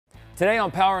Today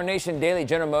on PowerNation Daily,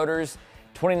 General Motors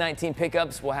 2019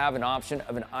 pickups will have an option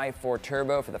of an i4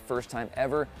 turbo for the first time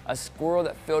ever, a Squirrel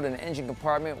that filled an engine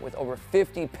compartment with over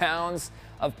 50 pounds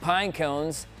of pine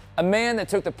cones, a man that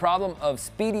took the problem of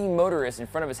speeding motorists in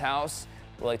front of his house,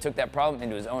 well, he took that problem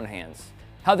into his own hands.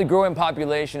 How the growing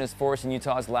population is forcing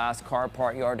Utah's last car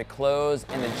part yard to close,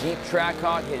 and the Jeep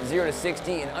Trackhawk hit 0 to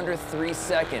 60 in under 3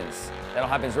 seconds. That'll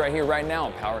happen right here, right now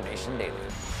on PowerNation Daily.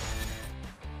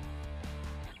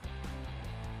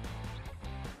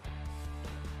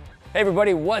 Hey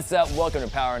everybody, what's up? Welcome to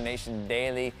PowerNation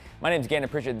Daily. My name's Gannon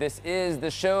Pritchard. This is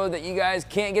the show that you guys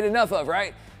can't get enough of,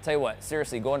 right? Tell you what,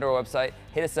 seriously, go onto our website,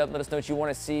 hit us up, let us know what you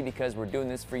want to see because we're doing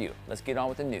this for you. Let's get on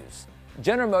with the news.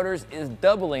 General Motors is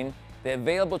doubling the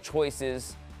available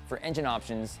choices for engine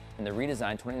options in the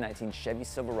redesigned 2019 Chevy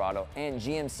Silverado and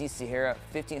GMC Sierra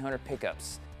 1500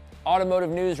 pickups. Automotive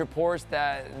News reports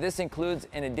that this includes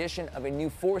an addition of a new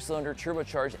 4-cylinder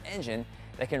turbocharged engine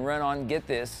that can run on, get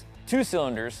this, 2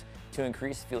 cylinders to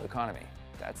increase fuel economy.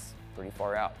 That's pretty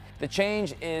far out. The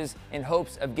change is in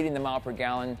hopes of getting the mile per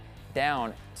gallon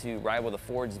down to rival the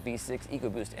Ford's V6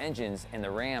 EcoBoost engines and the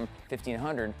Ram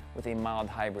 1500 with a mild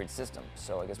hybrid system.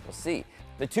 So I guess we'll see.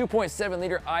 The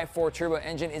 2.7-liter i4 turbo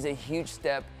engine is a huge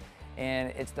step,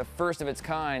 and it's the first of its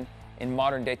kind in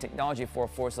modern day technology for a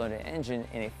 4-cylinder engine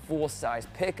in a full-size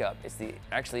pickup. It's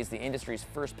the industry's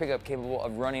first pickup capable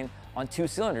of running on 2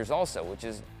 cylinders also, which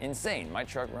is insane. My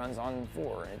truck runs on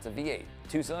 4 and it's a V8.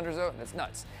 2 cylinders though, that's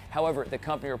nuts. However, the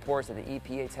company reports that the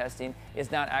EPA testing is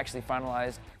not actually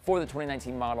finalized for the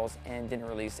 2019 models and didn't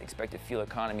release expected fuel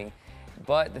economy.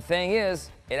 But the thing is,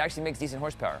 it actually makes decent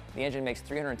horsepower. The engine makes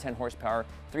 310 horsepower,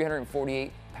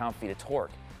 348 pound-feet of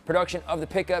torque. Production of the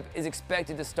pickup is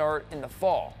expected to start in the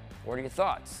fall. What are your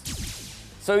thoughts?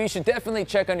 So you should definitely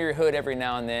check under your hood every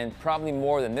now and then, probably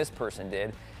more than this person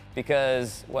did,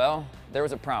 because, well, there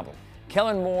was a problem.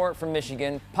 Kellen Moore from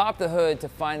Michigan popped the hood to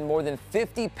find more than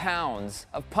 50 pounds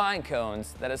of pine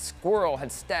cones that a squirrel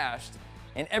had stashed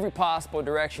in every possible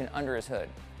direction under his hood.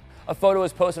 A photo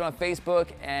was posted on Facebook,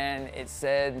 and it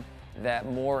said that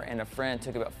Moore and a friend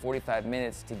took about 45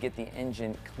 minutes to get the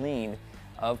engine cleaned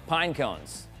of pine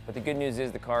cones. But the good news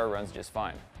is the car runs just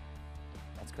fine.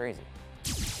 That's crazy.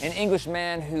 An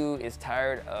Englishman who is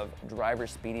tired of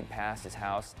drivers speeding past his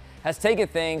house has taken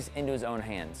things into his own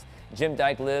hands. Jim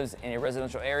Dyke lives in a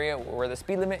residential area where the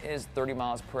speed limit is 30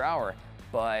 miles per hour,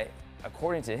 but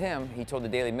according to him, he told the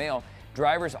Daily Mail,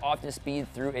 drivers often speed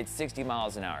through at 60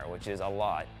 miles an hour, which is a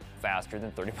lot faster than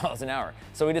 30 miles an hour.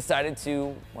 So he decided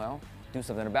to, well, do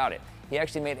something about it. He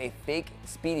actually made a fake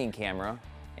speeding camera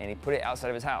and he put it outside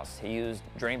of his house. He used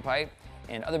drain pipe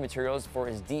and other materials for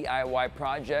his DIY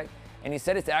project, and he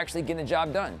said it's actually getting the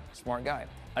job done. Smart guy.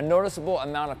 A noticeable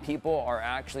amount of people are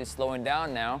actually slowing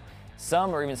down now.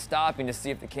 Some are even stopping to see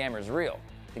if the camera is real.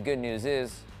 The good news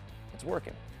is, it's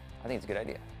working. I think it's a good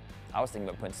idea. I was thinking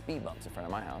about putting speed bumps in front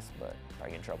of my house, but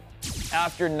probably get in trouble.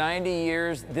 After 90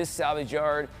 years, this salvage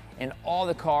yard and all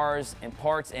the cars and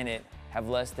parts in it have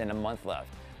less than a month left.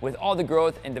 With all the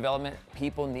growth and development,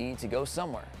 people need to go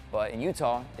somewhere. But in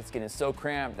Utah, it's getting so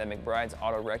cramped that McBride's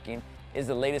Auto Wrecking is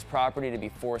the latest property to be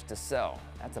forced to sell.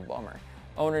 That's a bummer.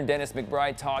 Owner Dennis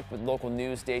McBride talked with local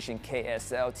news station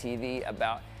KSL TV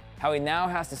about how he now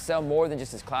has to sell more than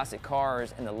just his classic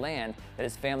cars and the land that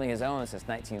his family has owned since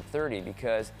 1930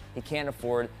 because he can't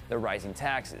afford the rising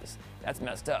taxes. That's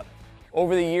messed up.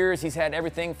 Over the years, he's had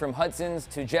everything from Hudsons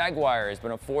to Jaguars,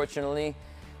 but unfortunately,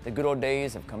 the good old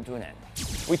days have come to an end.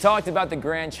 We talked about the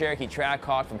Grand Cherokee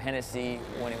Trackhawk from Hennessy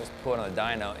when it was put on the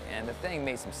dyno, and the thing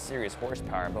made some serious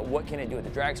horsepower, but what can it do at the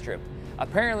drag strip?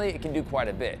 Apparently, it can do quite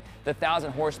a bit. The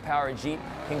 1,000 horsepower Jeep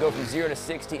can go from 0 to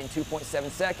 60 in 2.7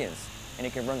 seconds, and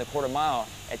it can run the quarter mile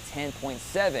at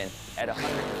 10.7 at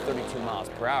 132 miles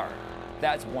per hour.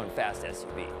 That's one fast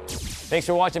SUV. Thanks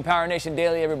for watching PowerNation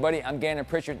Daily, everybody. I'm Gannon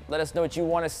Pritchard. Let us know what you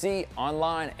want to see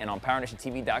online and on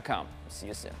PowerNationTV.com. See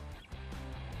you soon.